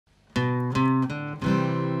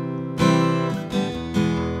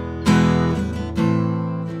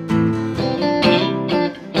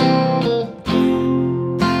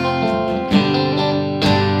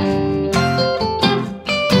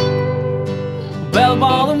bell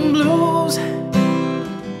bottom blues,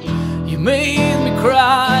 you made me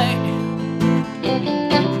cry.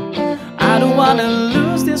 I don't wanna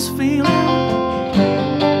lose this feeling.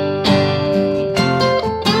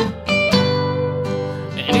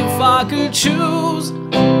 And if I could choose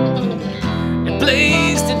a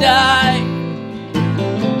place to die,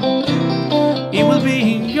 it will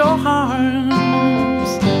be in your arms.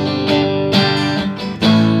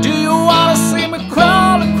 Do you wanna see me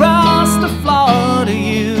crawl across the floor to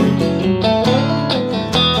you?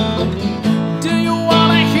 Do you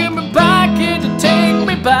wanna hear me begging to take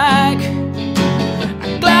me back?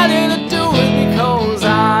 I'm glad to do it because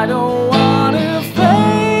I don't wanna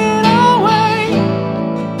fade away.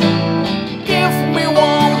 Give me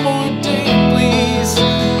one more day, please.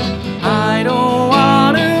 I don't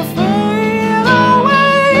wanna fade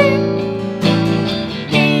away.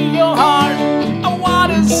 In your heart, I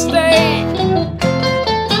wanna stay.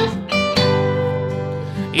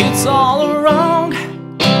 It's all wrong,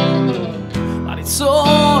 but it's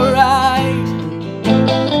alright.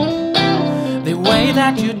 The way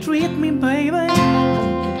that you treat me, baby.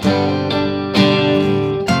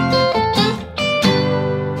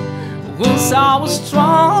 Once I was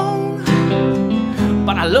strong,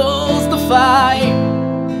 but I lost the fight.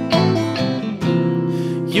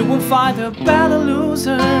 You will find a better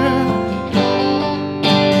loser.